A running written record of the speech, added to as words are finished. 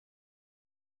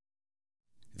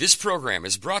This program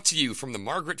is brought to you from the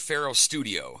Margaret Farrow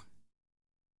Studio.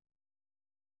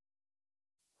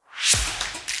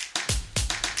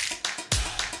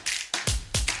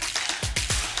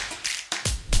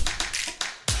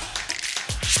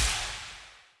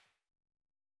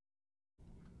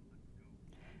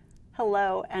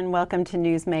 Hello and welcome to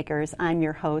Newsmakers. I'm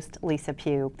your host, Lisa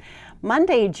Pugh.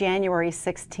 Monday, January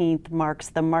 16th marks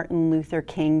the Martin Luther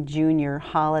King Jr.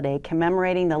 holiday,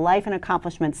 commemorating the life and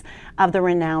accomplishments of the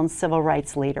renowned civil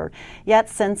rights leader. Yet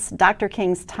since Dr.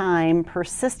 King's time,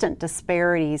 persistent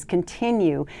disparities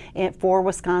continue for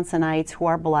Wisconsinites who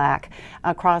are Black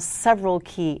across several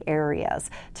key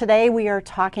areas. Today we are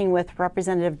talking with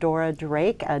Representative Dora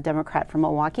Drake, a Democrat from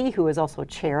Milwaukee, who is also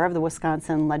chair of the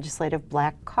Wisconsin Legislative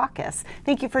Black Caucus.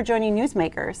 Thank you for joining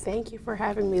Newsmakers. Thank you for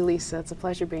having me, Lisa. It's a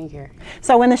pleasure being here.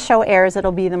 So when the show airs,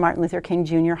 it'll be the Martin Luther King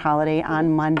Jr. holiday on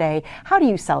Monday. How do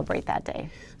you celebrate that day?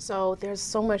 So there's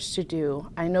so much to do.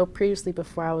 I know previously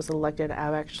before I was elected, I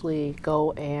would actually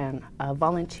go and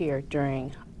volunteer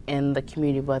in the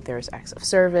community, whether there's acts of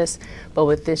service. But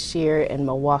with this year in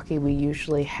Milwaukee, we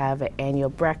usually have an annual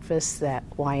breakfast that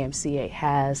YMCA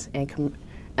has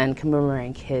and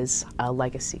commemorating his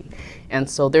legacy. And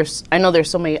so I know there's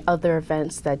so many other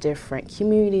events that different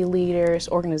community leaders,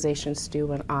 organizations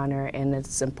do in honor, and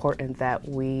it's important that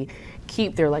we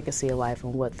keep their legacy alive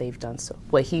and what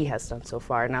he has done so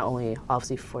far, not only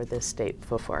obviously for this state,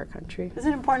 but for our country. Is it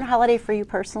an important holiday for you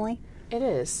personally? It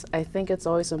is. I think it's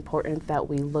always important that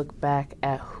we look back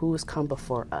at who's come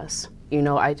before us. You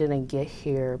know, I didn't get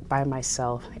here by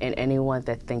myself, and anyone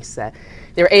that thinks that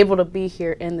they're able to be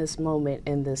here in this moment,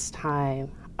 in this time,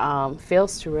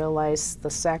 fails to realize the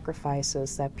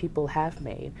sacrifices that people have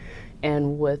made.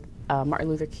 And with Martin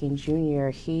Luther King Jr.,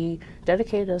 he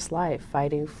dedicated his life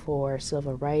fighting for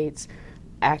civil rights,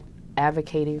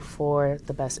 advocating for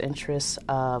the best interests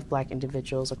of Black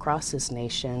individuals across this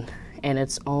nation, and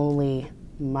it's only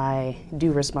my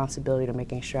due responsibility to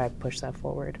making sure I push that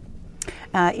forward.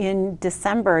 In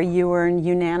December, you were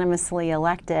unanimously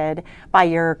elected by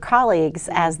your colleagues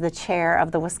as the chair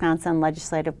of the Wisconsin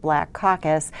Legislative Black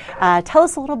Caucus. Tell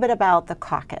us a little bit about the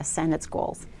caucus and its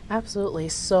goals. Absolutely.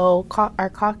 So our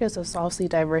caucus is obviously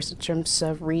diverse in terms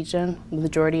of region. The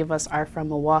majority of us are from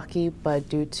Milwaukee, but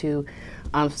due to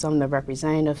some of the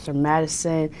representatives from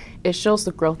Madison, it shows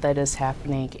the growth that is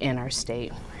happening in our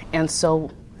state. And so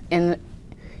in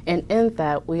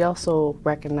that, we also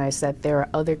recognize that there are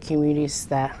other communities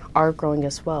that are growing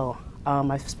as well.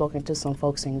 I've spoken to some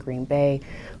folks in Green Bay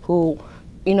who,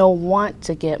 want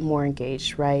to get more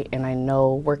engaged, right? And I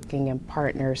know working in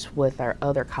partners with our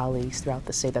other colleagues throughout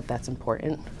the state that's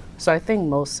important. So I think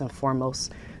most and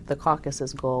foremost, the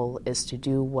caucus's goal is to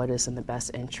do what is in the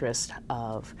best interest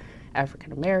of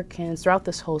African Americans throughout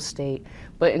this whole state,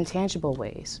 but in tangible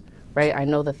ways. Right, I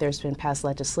know that there's been past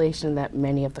legislation that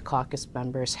many of the caucus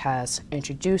members has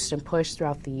introduced and pushed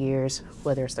throughout the years,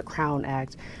 whether it's the Crown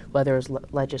Act, whether it's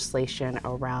legislation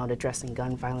around addressing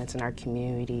gun violence in our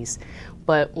communities.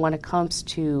 But when it comes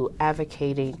to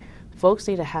advocating, folks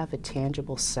need to have a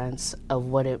tangible sense of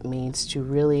what it means to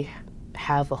really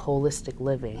have a holistic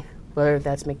living, whether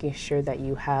that's making sure that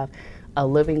you have a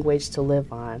living wage to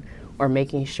live on, or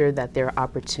making sure that there are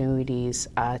opportunities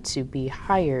to be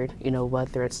hired,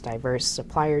 whether it's diverse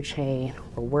supplier chain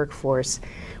or workforce,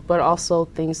 but also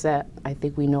things that I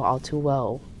think we know all too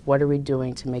well. What are we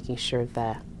doing to making sure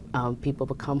that people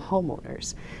become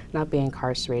homeowners, not be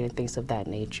incarcerated, things of that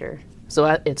nature? So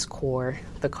at its core,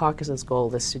 the caucus's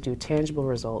goal is to do tangible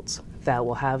results that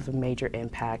will have a major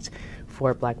impact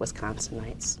for Black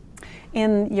Wisconsinites.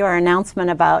 In your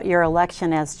announcement about your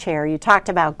election as chair, you talked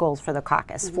about goals for the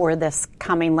caucus for this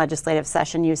coming legislative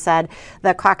session. You said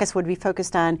the caucus would be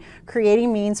focused on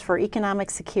creating means for economic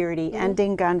security,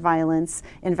 ending gun violence,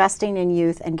 investing in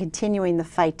youth, and continuing the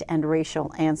fight to end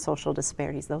racial and social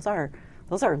disparities. Those are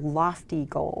lofty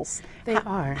goals. They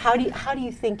are. How do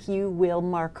you think you will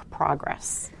mark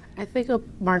progress? I think it'll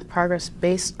mark progress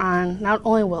based on not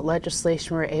only what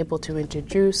legislation we're able to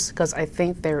introduce, because I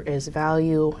think there is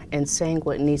value in saying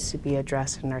what needs to be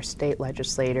addressed in our state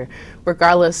legislature,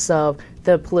 regardless of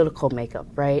the political makeup,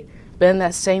 right? But in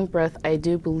that same breath, I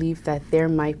do believe that there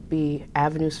might be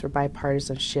avenues for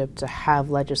bipartisanship to have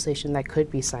legislation that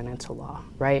could be signed into law,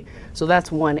 right? So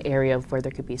that's one area of where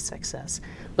there could be success.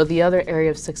 But the other area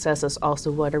of success is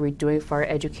also what are we doing for our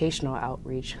educational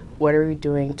outreach? What are we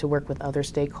doing to work with other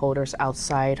stakeholders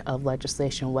outside of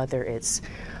legislation, whether it's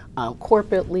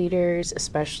corporate leaders,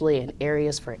 especially in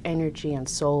areas for energy and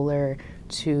solar,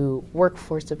 to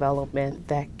workforce development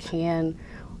that can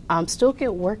still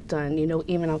get work done,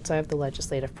 even outside of the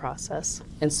legislative process.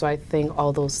 And so I think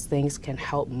all those things can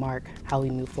help mark how we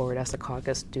move forward as a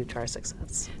caucus due to our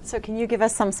success. So can you give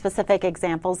us some specific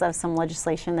examples of some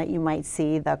legislation that you might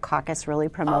see the caucus really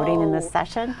promoting in this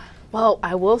session? Well,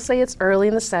 I will say it's early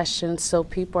in the session, so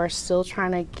people are still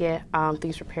trying to get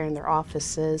things prepared in their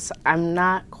offices. I'm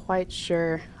not quite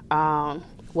sure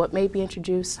what may be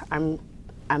introduced.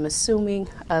 I'm assuming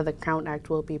the Crown Act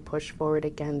will be pushed forward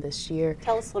again this year.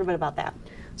 Tell us a little bit about that.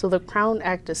 So the Crown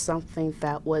Act is something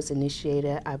that was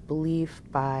initiated, I believe,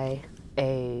 by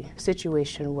a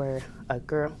situation where a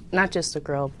girl, not just a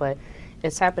girl, but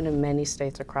it's happened in many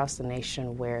states across the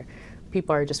nation where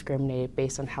people are discriminated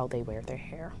based on how they wear their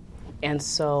hair. And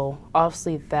so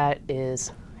obviously that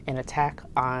is an attack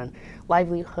on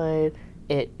livelihood.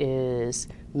 It is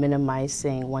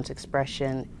minimizing one's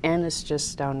expression, and it's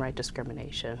just downright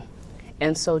discrimination.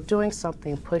 And so doing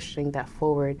something, pushing that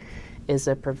forward, is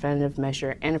a preventative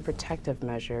measure and a protective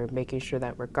measure, making sure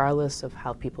that regardless of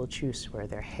how people choose to wear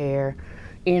their hair,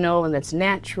 and it's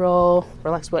natural,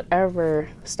 relaxed, whatever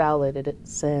style it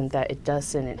is in, that it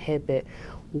doesn't inhibit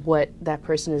what that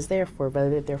person is there for, whether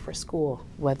they're there for school,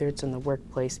 whether it's in the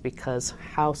workplace, because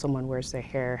how someone wears their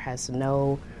hair has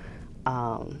no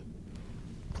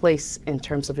place in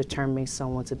terms of determining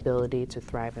someone's ability to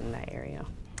thrive in that area.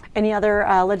 Any other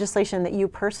legislation that you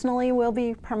personally will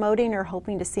be promoting or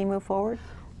hoping to see move forward?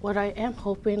 What I am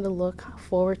hoping to look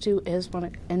forward to is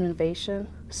innovation.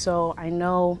 So I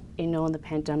know, in the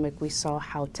pandemic, we saw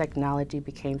how technology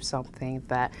became something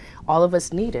that all of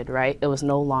us needed, right? It was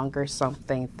no longer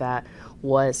something that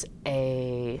was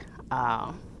an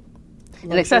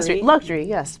accessory. Luxury,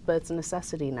 yes, but it's a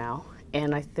necessity now.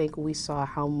 And I think we saw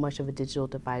how much of a digital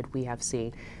divide we have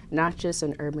seen, not just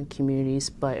in urban communities,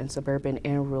 but in suburban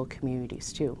and rural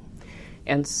communities too.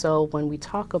 And so when we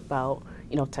talk about,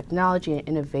 technology and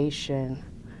innovation,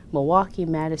 Milwaukee,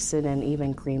 Madison, and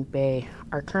even Green Bay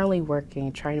are currently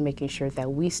trying to making sure that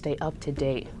we stay up to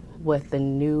date with the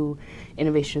new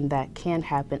innovation that can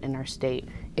happen in our state.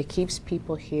 It keeps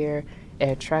people here, it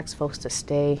attracts folks to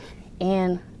stay,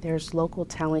 and there's local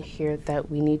talent here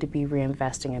that we need to be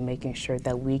reinvesting and making sure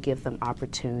that we give them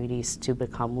opportunities to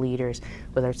become leaders,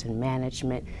 whether it's in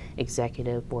management,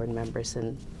 executive, board members,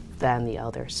 and that and the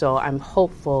other. So I'm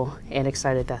hopeful and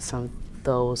excited that some of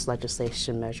those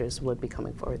legislation measures would be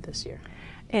coming forward this year.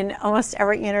 In almost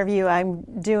every interview I'm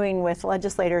doing with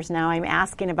legislators now, I'm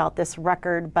asking about this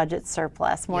record budget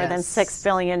surplus, more than $6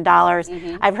 billion.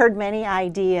 Mm-hmm. I've heard many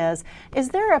ideas. Is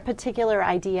there a particular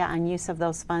idea on use of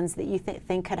those funds that you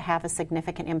think could have a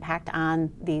significant impact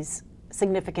on these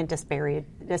significant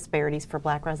disparities for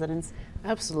Black residents?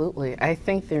 Absolutely. I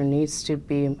think there needs to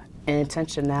be an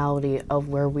intentionality of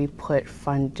where we put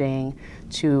funding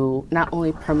to not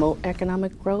only promote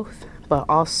economic growth, but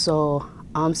also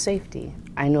safety.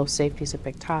 I know safety is a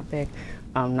big topic,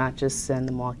 not just in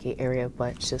the Milwaukee area,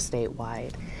 but just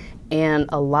statewide. And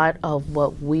a lot of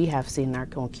what we have seen in our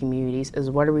own communities is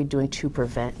what are we doing to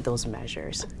prevent those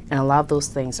measures? And a lot of those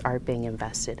things are being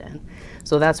invested in.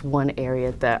 So that's one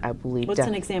area that I believe. What's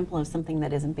an example of something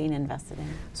that isn't being invested in?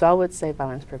 So I would say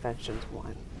violence prevention is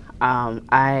one.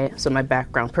 So my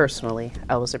background personally,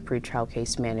 I was a pretrial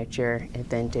case manager and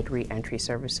then did reentry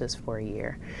services for a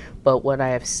year. But what I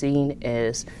have seen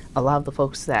is a lot of the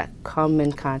folks that come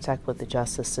in contact with the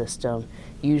justice system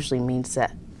usually means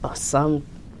that some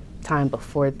time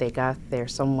before they got there,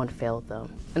 someone failed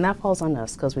them. And that falls on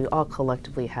us because we all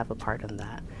collectively have a part in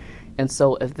that. And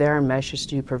so if there are measures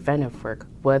to do preventive work,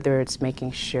 whether it's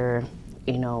making sure,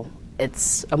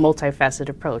 it's a multifaceted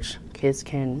approach. Kids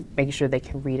making sure they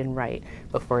can read and write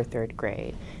before third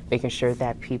grade, making sure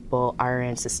that people are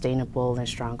in sustainable and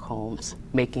strong homes,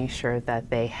 making sure that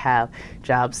they have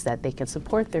jobs that they can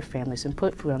support their families and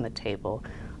put food on the table,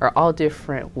 are all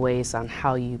different ways on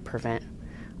how you prevent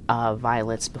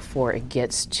violence before it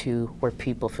gets to where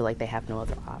people feel like they have no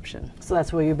other option. So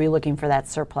that's where you'll be looking for that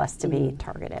surplus to be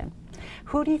targeted.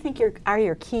 Who do you think are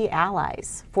your key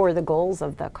allies for the goals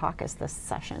of the caucus this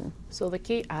session? So the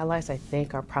key allies, I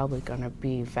think, are probably going to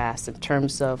be vast in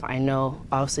terms of, I know,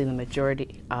 obviously the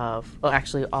majority of,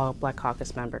 actually all Black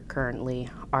Caucus members currently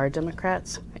are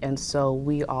Democrats, and so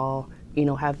we all,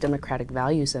 have Democratic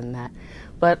values in that.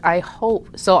 But I hope,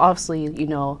 so obviously,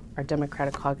 our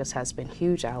Democratic caucus has been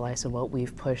huge allies in what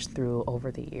we've pushed through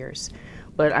over the years.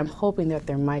 But I'm hoping that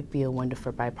there might be a window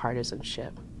for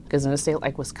bipartisanship. Because in a state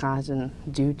like Wisconsin,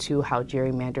 due to how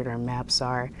gerrymandered our maps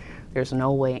are, there's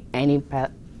no way any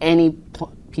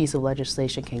piece of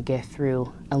legislation can get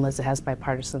through unless it has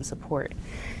bipartisan support.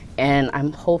 And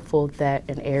I'm hopeful that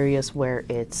in areas where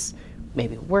it's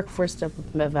maybe workforce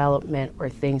development or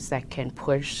things that can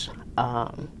push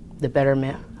the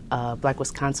betterment of Black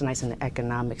Wisconsinites in the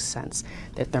economic sense,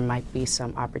 that there might be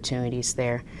some opportunities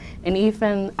there. And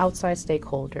even outside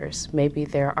stakeholders, maybe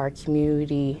there are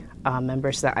community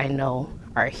members that I know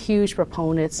are huge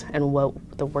proponents in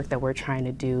the work that we're trying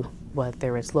to do,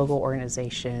 whether it's local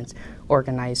organizations,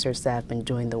 organizers that have been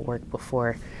doing the work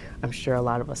before. I'm sure a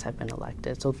lot of us have been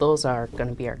elected. So those are going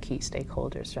to be our key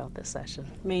stakeholders throughout this session.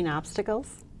 Main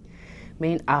obstacles?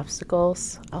 Main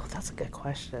obstacles? Oh, that's a good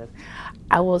question.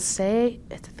 I will say,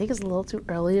 I think it's a little too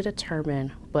early to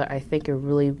determine, but I think it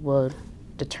really will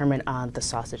determine on the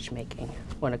sausage making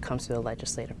when it comes to the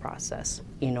legislative process.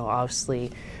 You know,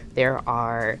 obviously there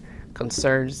are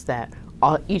concerns that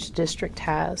each district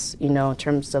has, you know, in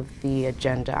terms of the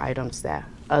agenda items that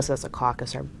us as a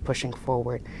caucus are pushing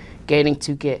forward, getting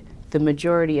to get the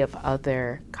majority of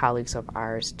other colleagues of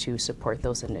ours to support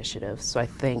those initiatives. So I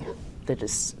think the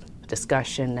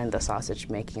discussion and the sausage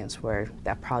making is where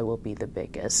that probably will be the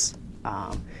biggest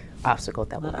obstacle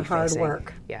that we'll be facing. Hard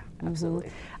work. Yeah, absolutely.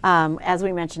 As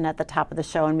we mentioned at the top of the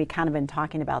show, and we kind of been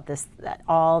talking about this, that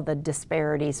all the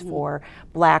disparities for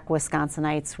Black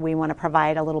Wisconsinites, we want to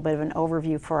provide a little bit of an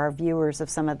overview for our viewers of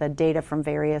some of the data from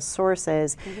various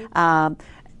sources.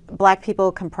 Black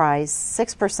people comprise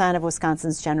 6% of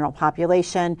Wisconsin's general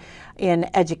population. In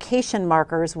education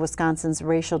markers, Wisconsin's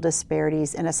racial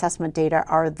disparities in assessment data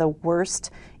are the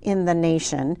worst in the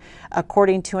nation.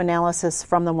 According to analysis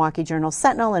from the Milwaukee Journal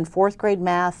Sentinel, in fourth grade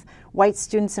math, white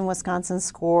students in Wisconsin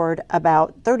scored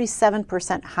about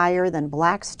 37% higher than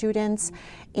Black students.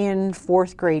 In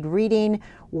fourth grade reading,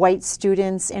 white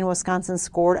students in Wisconsin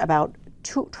scored about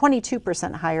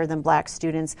 22% higher than Black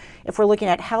students. If we're looking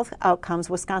at health outcomes,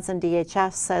 Wisconsin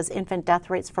DHS says infant death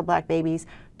rates for Black babies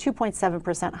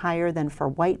 2.7% higher than for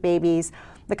white babies.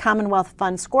 The Commonwealth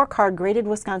Fund scorecard graded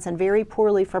Wisconsin very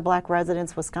poorly for Black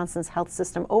residents. Wisconsin's health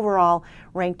system overall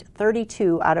ranked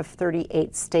 32 out of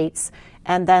 38 states.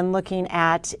 And then looking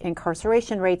at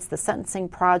incarceration rates, the Sentencing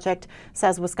Project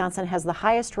says Wisconsin has the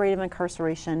highest rate of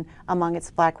incarceration among its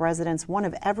Black residents. One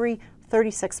of every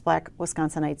 36 Black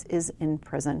Wisconsinites is in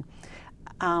prison.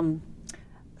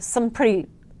 Some pretty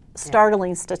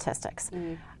startling statistics.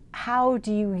 How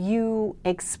do you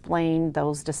explain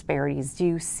those disparities? Do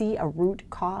you see a root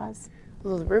cause?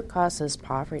 Well, the root cause is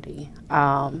poverty.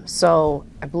 So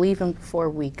I believe even before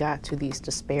we got to these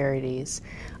disparities,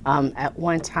 at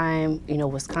one time, you know,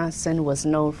 Wisconsin was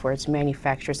known for its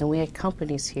manufacturers, and we had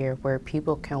companies here where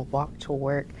people can walk to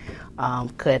work,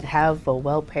 could have a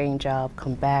well-paying job,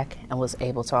 come back, and was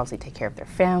able to obviously take care of their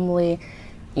family,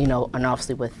 you know, and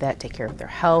obviously with that, take care of their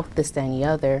health, this, that, and the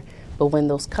other. But when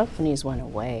those companies went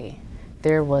away,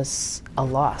 there was a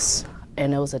loss,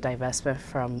 and it was a divestment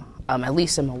from, at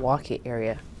least in Milwaukee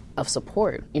area, of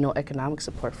support, you know, economic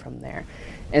support from there.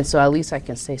 And so at least I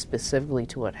can say specifically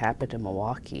to what happened in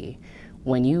Milwaukee,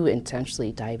 when you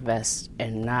intentionally divest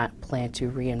and not plan to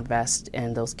reinvest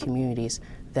in those communities,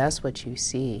 that's what you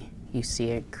see. You see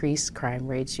increased crime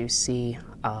rates, you see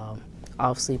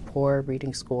obviously poor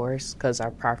reading scores because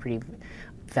our property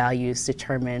values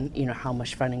determine, you know, how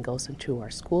much funding goes into our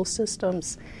school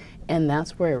systems, and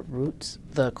that's where it roots,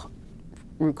 the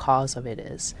root cause of it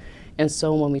is. And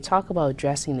so when we talk about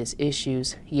addressing these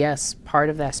issues, yes, part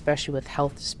of that, especially with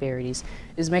health disparities,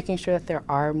 is making sure that there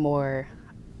are more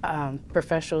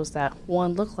professionals that,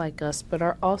 one, look like us, but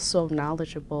are also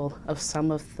knowledgeable of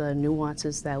some of the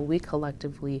nuances that we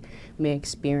collectively may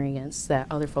experience that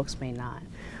other folks may not.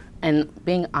 And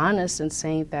being honest and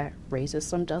saying that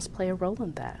racism does play a role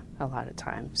in that a lot of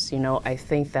times. You know, I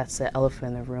think that's the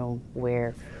elephant in the room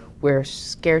where we're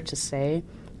scared to say,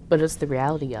 but it's the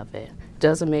reality of it.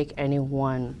 Doesn't make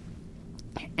anyone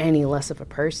any less of a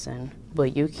person,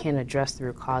 but you can address the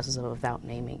root causes of it without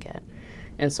naming it.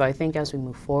 And so I think as we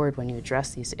move forward, when you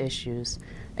address these issues,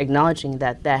 acknowledging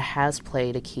that that has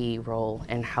played a key role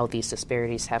in how these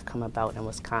disparities have come about in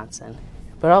Wisconsin,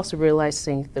 but also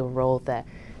realizing the role that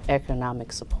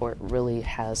economic support really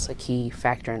has a key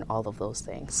factor in all of those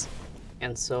things.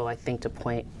 And so I think to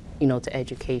point, you know, to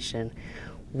education,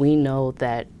 we know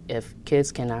that if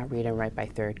kids cannot read and write by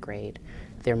third grade,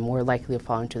 they're more likely to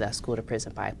fall into that school to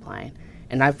prison pipeline.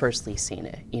 And I've personally seen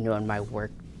it, you know, in my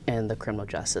work in the criminal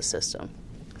justice system.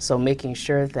 So making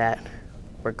sure that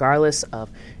regardless of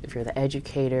if you're the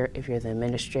educator, if you're the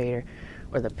administrator,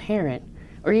 or the parent,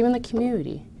 or even the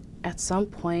community, at some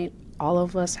point, all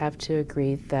of us have to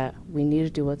agree that we need to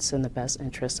do what's in the best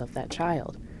interest of that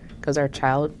child. Because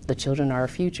the children are our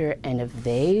future, and if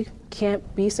they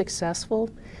can't be successful,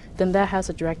 then that has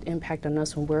a direct impact on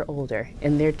us when we're older,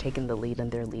 and they're taking the lead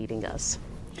and they're leading us.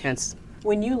 Hence,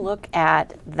 when you look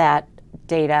at that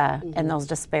data and those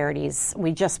disparities.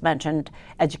 We just mentioned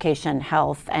education,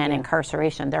 health, and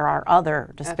incarceration. There are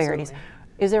other disparities.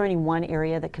 Absolutely. Is there any one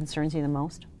area that concerns you the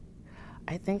most?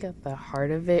 I think at the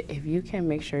heart of it, if you can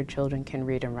make sure children can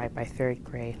read and write by third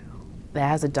grade, that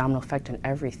has a domino effect on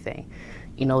everything.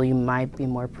 You know, you might be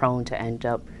more prone to end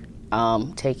up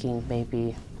taking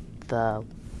maybe the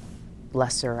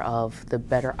lesser of the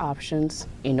better options,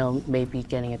 you know, maybe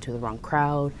getting into the wrong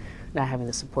crowd, not having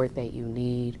the support that you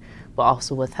need. But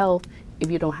also with health, if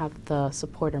you don't have the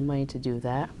support or money to do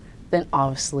that, then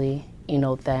obviously, you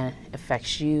know, that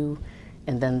affects you,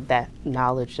 and then that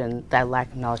knowledge and that lack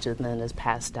of knowledge then is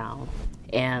passed down.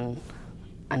 And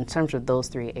in terms of those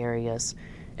three areas,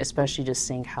 especially just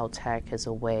seeing how tech is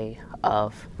a way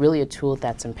of really a tool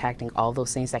that's impacting all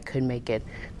those things that could make it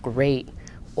great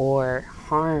or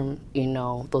harm, you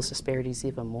know, those disparities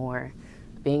even more.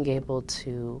 Being able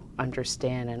to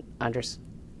understand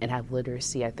and have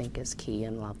literacy, I think, is key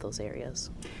in a lot of those areas.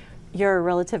 You're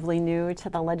relatively new to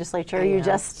the legislature. I You am.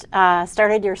 just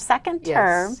started your second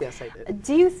term. Yes, I did.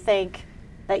 Do you think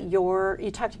that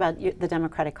you talked about the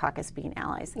Democratic caucus being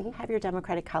allies. Have your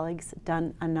Democratic colleagues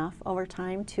done enough over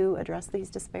time to address these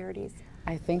disparities?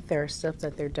 I think there are steps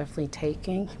that they're definitely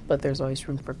taking, but there's always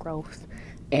room for growth.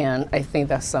 And I think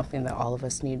that's something that all of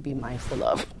us need to be mindful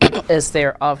of. Is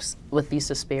with these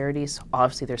disparities,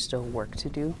 obviously there's still work to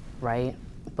do, right?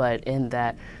 But in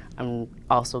that, I'm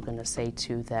also going to say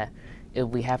too that if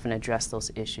we haven't addressed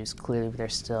those issues, clearly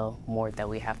there's still more that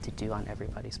we have to do on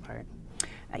everybody's part.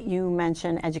 You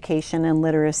mentioned education and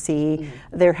literacy.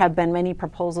 There have been many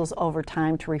proposals over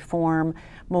time to reform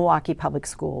Milwaukee public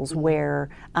schools where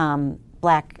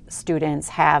black students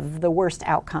have the worst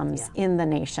outcomes in the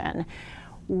nation.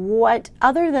 What,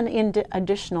 other than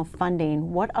additional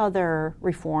funding, what other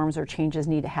reforms or changes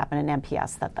need to happen in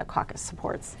MPS that the caucus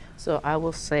supports? So I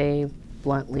will say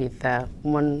bluntly that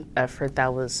one effort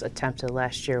that was attempted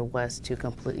last year was to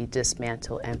completely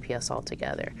dismantle MPS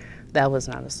altogether. That was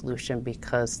not a solution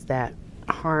because that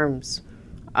harms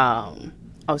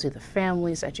obviously the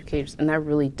families, educators, and that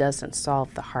really doesn't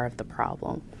solve the heart of the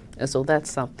problem. And so that's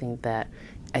something that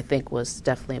I think was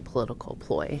definitely a political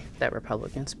ploy that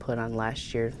Republicans put on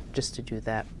last year just to do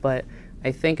that. But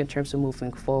I think in terms of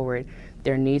moving forward,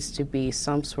 there needs to be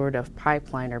some sort of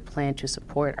pipeline or plan to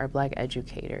support our black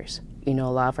educators. You know,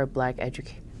 a lot of our black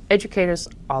educators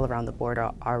all around the board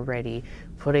are already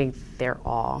putting their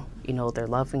all. You know, they're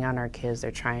loving on our kids,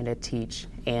 they're trying to teach,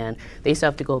 and they still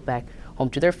have to go back home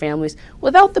to their families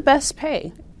without the best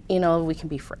pay. You know, we can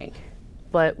be frank.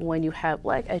 But when you have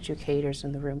black educators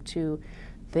in the room too,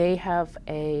 they have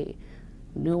a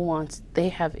nuance, they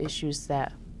have issues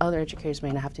that other educators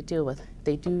may not have to deal with.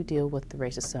 They do deal with the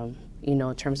racism, you know,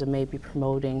 in terms of maybe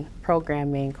promoting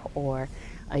programming or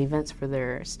events for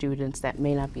their students that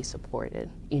may not be supported,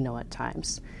 you know, at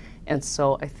times. And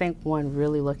so I think one,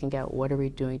 really looking at what are we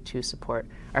doing to support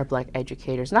our black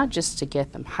educators, not just to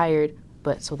get them hired,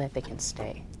 but so that they can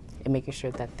stay and making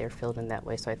sure that they're filled in that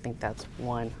way. So I think that's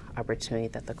one opportunity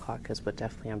that the caucus would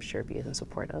definitely, I'm sure, be in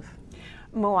support of.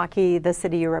 Milwaukee, the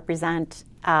city you represent,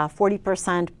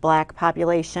 40% black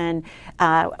population.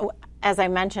 As I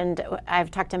mentioned, I've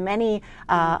talked to many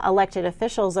elected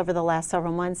officials over the last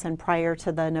several months and prior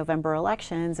to the November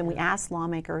elections, and we asked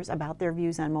lawmakers about their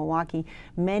views on Milwaukee.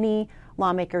 Many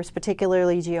lawmakers,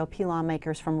 particularly GOP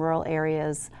lawmakers from rural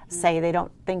areas, say they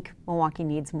don't think Milwaukee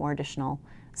needs more additional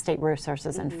state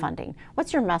resources and funding.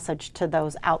 What's your message to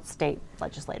those outstate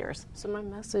legislators? So my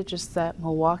message is that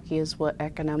Milwaukee is what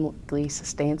economically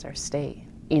sustains our state.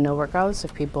 You know, regardless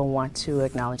if people want to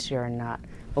acknowledge it or not,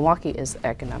 Milwaukee is the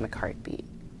economic heartbeat.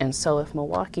 And so if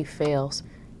Milwaukee fails,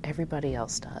 everybody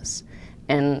else does.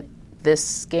 And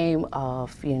this game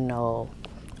of, you know,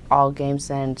 all games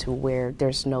end to where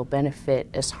there's no benefit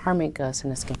is harming us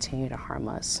and it's continuing to harm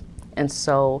us. And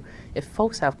so if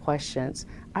folks have questions,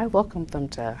 I welcome them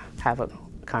to have a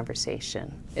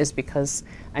conversation. It's because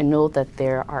I know that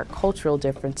there are cultural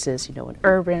differences, you know, in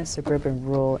urban, suburban,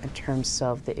 rural, in terms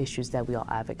of the issues that we all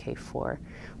advocate for.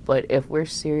 But if we're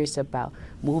serious about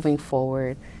moving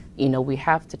forward, you know, we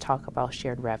have to talk about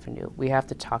shared revenue. We have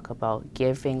to talk about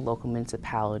giving local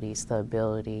municipalities the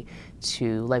ability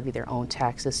to levy their own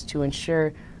taxes to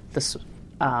ensure the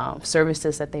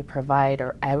services that they provide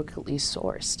are adequately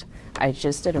sourced. I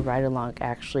just did a ride-along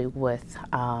actually with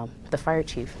the fire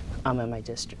chief in my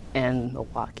district in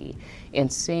Milwaukee,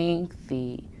 and seeing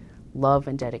the love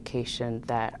and dedication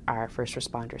that our first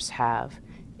responders have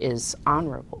is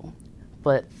honorable,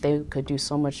 but they could do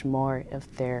so much more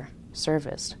if they're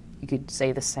serviced. You could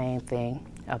say the same thing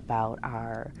about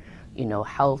our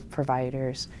health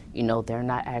providers, they're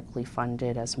not adequately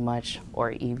funded as much,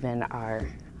 or even our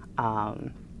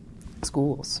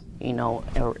schools,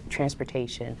 or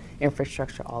transportation,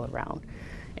 infrastructure all around.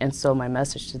 And so my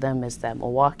message to them is that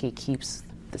Milwaukee keeps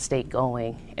the state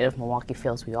going, and if Milwaukee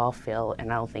fails, we all fail,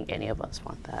 and I don't think any of us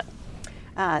want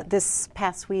that. This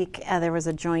past week, there was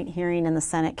a joint hearing in the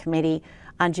Senate Committee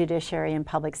on Judiciary and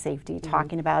Public Safety,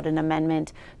 talking about an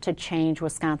amendment to change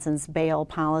Wisconsin's bail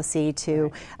policy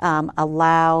to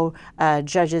allow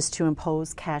judges to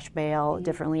impose cash bail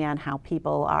differently on how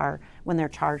people are when they're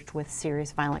charged with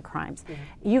serious violent crimes.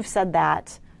 You've said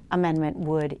that amendment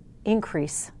would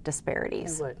increase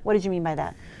disparities. It would. What did you mean by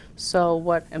that?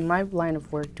 So in my line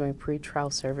of work doing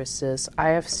pretrial services, I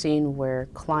have seen where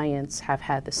clients have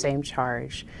had the same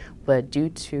charge, but due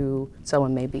to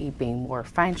someone maybe being more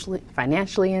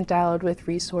financially endowed with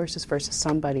resources versus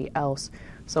somebody else,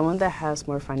 someone that has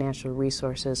more financial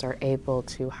resources are able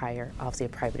to hire, obviously, a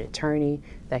private attorney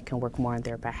that can work more on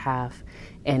their behalf.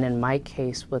 And in my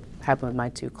case, what happened with my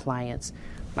two clients,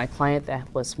 my client that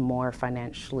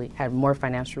had more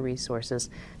financial resources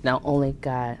not only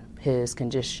got his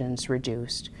conditions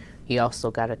reduced, he also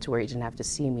got it to where he didn't have to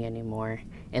see me anymore,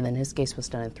 and then his case was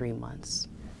done in 3 months.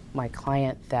 My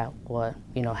client that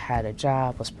had a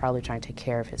job, was probably trying to take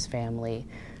care of his family,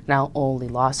 not only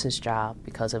lost his job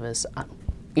because of his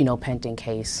pending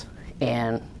case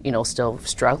and still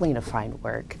struggling to find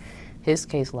work, his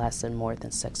case lasted more than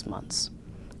 6 months.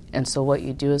 And so what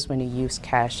you do is when you use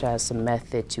cash as a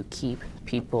method to keep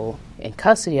people in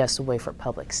custody as a way for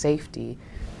public safety,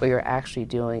 what you're actually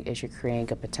doing is you're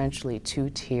creating a potentially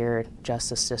two-tiered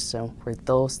justice system where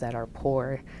those that are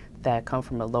poor, that come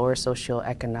from a lower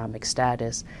socioeconomic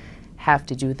status, have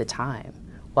to do the time,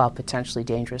 while potentially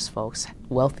dangerous folks,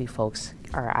 wealthy folks,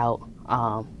 are out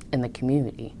in the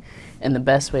community. And the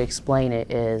best way to explain it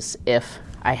is if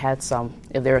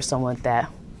there was someone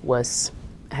that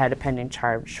had a pending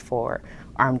charge for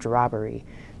armed robbery,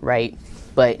 right?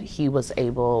 But he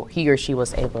or she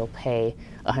was able to pay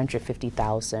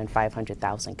 $150,000,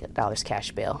 $500,000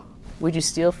 cash bail. Would you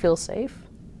still feel safe?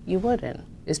 You wouldn't.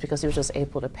 It's because he was just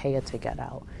able to pay it to get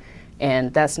out.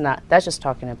 And that's just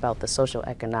talking about the social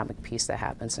economic piece that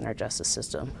happens in our justice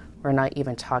system. We're not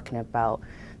even talking about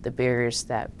the barriers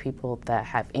that people that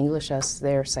have English as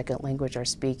their second language are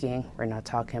speaking. We're not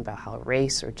talking about how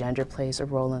race or gender plays a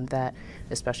role in that,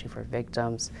 especially for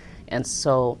victims. And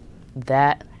so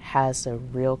that has a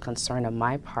real concern on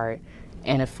my part.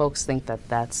 And if folks think that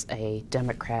that's a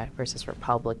Democrat versus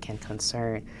Republican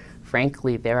concern,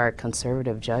 frankly, there are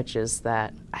conservative judges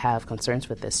that have concerns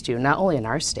with this too, not only in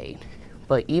our state,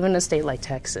 but even a state like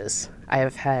Texas. I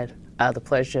have had the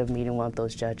pleasure of meeting one of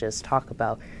those judges talk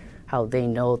about how they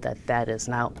know that is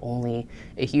not only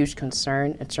a huge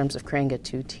concern in terms of creating a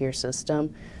two-tier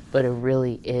system, but it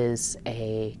really is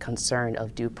a concern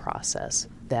of due process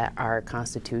that our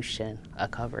Constitution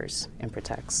covers and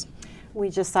protects. We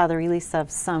just saw the release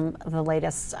of some of the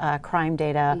latest crime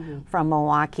data from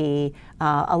Milwaukee,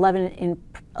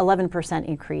 11%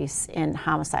 increase in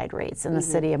homicide rates in the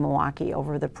city of Milwaukee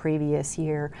over the previous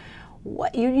year.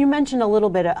 You mentioned a little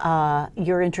bit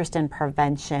your interest in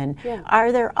prevention. Yeah.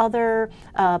 Are there other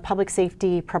public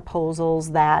safety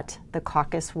proposals that the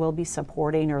caucus will be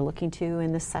supporting or looking to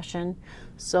in this session?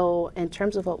 So in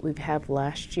terms of what we've had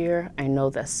last year, I know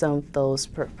that some of those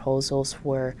proposals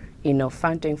were,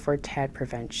 funding for TAD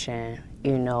prevention,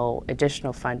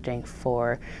 additional funding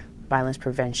for violence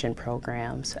prevention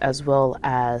programs, as well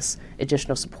as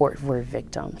additional support for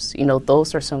victims.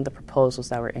 Those are some of the proposals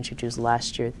that were introduced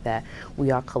last year that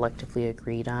we all collectively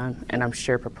agreed on, and I'm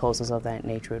sure proposals of that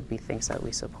nature would be things that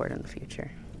we support in the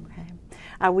future.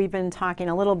 We've been talking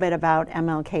a little bit about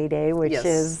MLK Day, which Yes.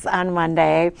 is on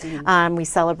Monday. We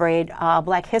celebrate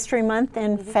Black History Month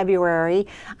in February.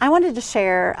 I wanted to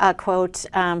share a quote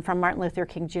from Martin Luther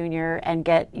King Jr. and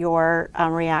get your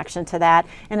reaction to that.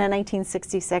 In a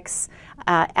 1966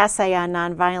 essay on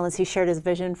nonviolence, he shared his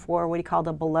vision for what he called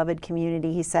a beloved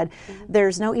community. He said,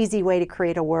 "There's no easy way to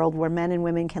create a world where men and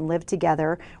women can live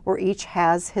together, where each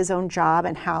has his own job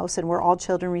and house, and where all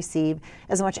children receive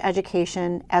as much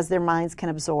education as their minds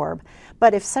can absorb.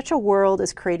 But if such a world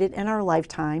is created in our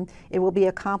lifetime, it will be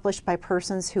accomplished by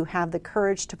persons who have the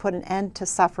courage to put an end to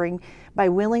suffering by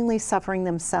willingly suffering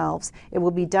themselves. It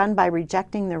will be done by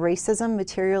rejecting the racism,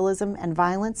 materialism, and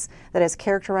violence that has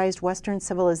characterized Western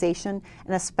civilization,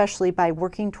 and especially by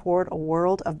working toward a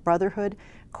world of brotherhood,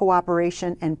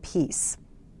 cooperation, and peace."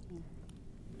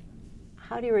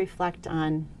 How do you reflect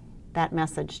on that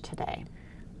message today?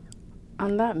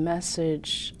 On that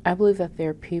message, I believe that there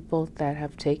are people that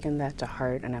have taken that to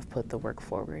heart and have put the work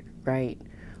forward, right?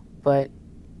 But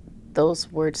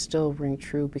those words still ring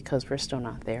true because we're still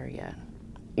not there yet,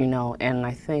 you know. And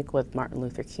I think what Martin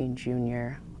Luther King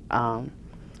Jr.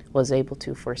 Was able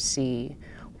to foresee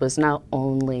was not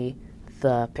only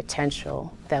the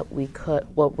potential that we could,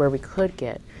 where we could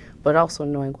get, but also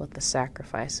knowing what the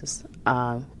sacrifices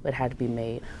that had to be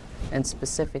made. And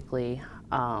specifically,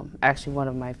 actually one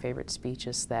of my favorite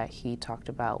speeches that he talked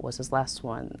about was his last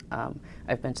one,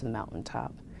 I've been to the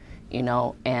mountaintop, you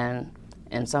know, and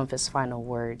in some of his final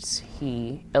words,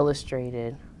 he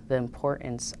illustrated the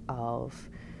importance of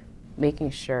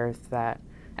making sure that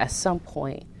at some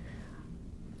point,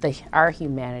 our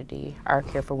humanity, our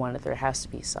care for one another has to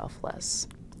be selfless.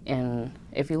 And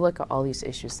if you look at all these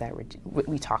issues that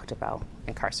we talked about,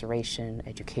 incarceration,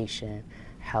 education,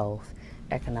 health,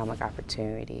 economic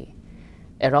opportunity,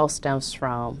 it all stems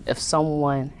from if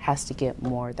someone has to get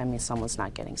more, that means someone's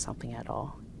not getting something at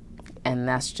all. And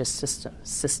that's just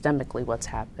systemically what's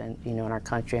happened, you know, in our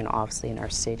country and obviously in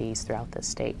our cities throughout the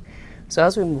state. So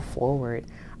as we move forward,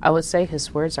 I would say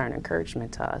his words are an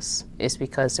encouragement to us. It's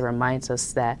because it reminds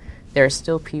us that there are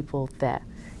still people that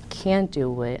can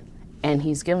do it, and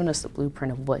he's given us the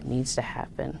blueprint of what needs to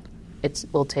happen. It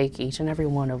will take each and every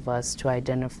one of us to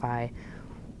identify,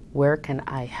 where can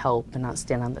I help and not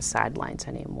stand on the sidelines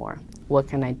anymore? What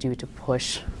can I do to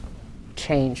push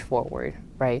change forward,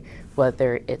 right?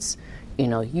 Whether it's, you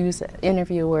know, you as an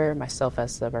interviewer, myself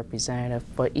as the representative,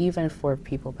 but even for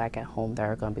people back at home that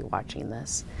are going to be watching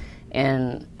this.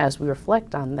 And as we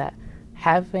reflect on that,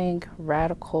 having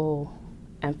radical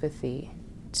empathy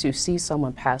to see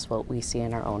someone past what we see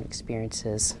in our own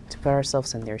experiences, to put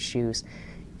ourselves in their shoes,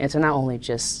 and to not only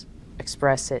just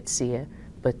express it, see it,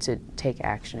 but to take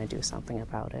action and do something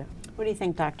about it. What do you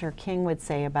think Dr. King would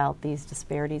say about these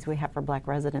disparities we have for Black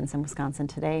residents in Wisconsin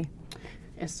today?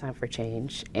 It's time for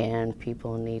change, and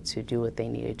people need to do what they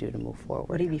need to do to move forward.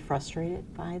 Would he be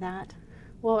frustrated by that?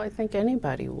 Well, I think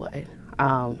anybody would.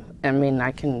 I mean,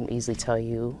 I can easily tell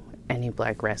you any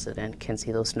Black resident can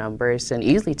see those numbers and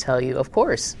easily tell you, of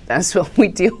course, that's what we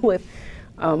deal with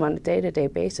on a day-to-day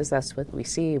basis. That's what we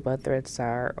see, whether it's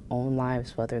our own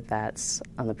lives, whether that's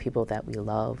on the people that we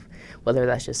love, whether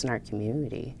that's just in our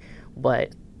community.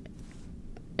 But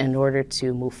in order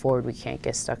to move forward, we can't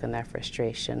get stuck in that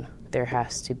frustration. There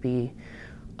has to be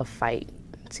a fight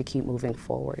to keep moving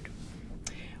forward.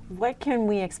 What can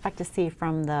we expect to see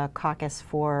from the caucus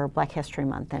for Black History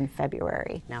Month in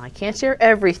February? Now, I can't share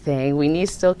everything. We need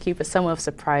to still keep it somewhat of a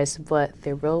surprise, but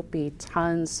there will be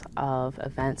tons of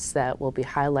events that will be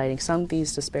highlighting some of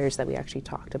these disparities that we actually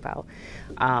talked about.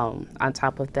 On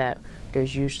top of that,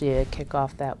 there's usually a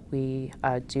kickoff that we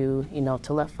do, you know,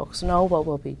 to let folks know what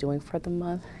we'll be doing for the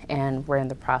month, and we're in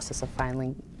the process of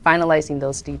finalizing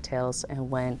those details,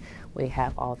 and when we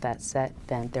have all that set,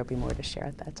 then there'll be more to share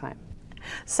at that time.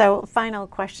 So, final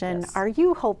question, Yes. Are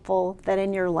you hopeful that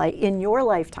in your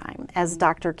lifetime, as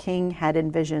Dr. King had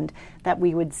envisioned, that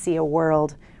we would see a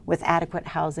world with adequate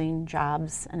housing,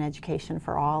 jobs, and education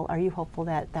for all? Are you hopeful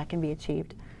that that can be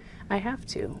achieved? I have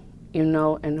to. You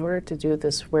know, in order to do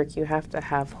this work, you have to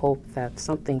have hope that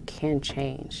something can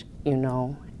change, you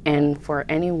know. And for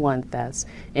anyone that's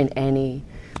in any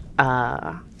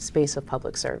space of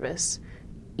public service,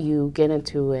 you get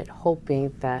into it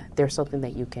hoping that there's something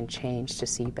that you can change to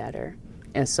see better.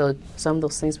 And so some of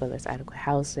those things, whether it's adequate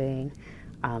housing,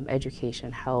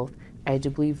 education, health, I do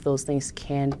believe those things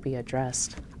can be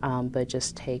addressed, but it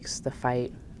just takes the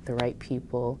fight, the right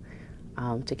people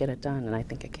to get it done, and I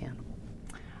think it can.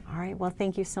 All right, well,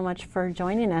 thank you so much for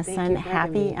joining us, Thank and you for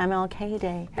having happy me. MLK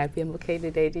Day. Happy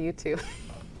MLK Day to you too.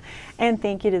 And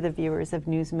thank you to the viewers of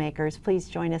Newsmakers. Please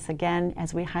join us again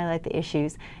as we highlight the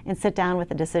issues and sit down with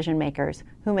the decision makers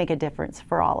who make a difference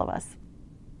for all of us.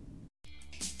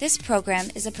 This program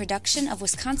is a production of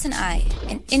Wisconsin Eye,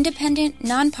 an independent,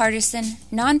 nonpartisan,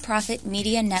 nonprofit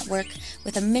media network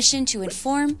with a mission to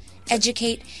inform,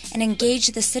 educate, and engage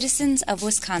the citizens of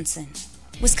Wisconsin.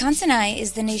 Wisconsin Eye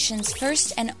is the nation's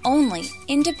first and only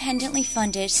independently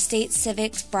funded state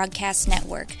civic broadcast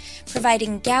network,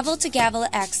 providing gavel-to-gavel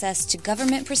access to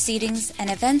government proceedings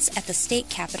and events at the state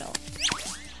capitol.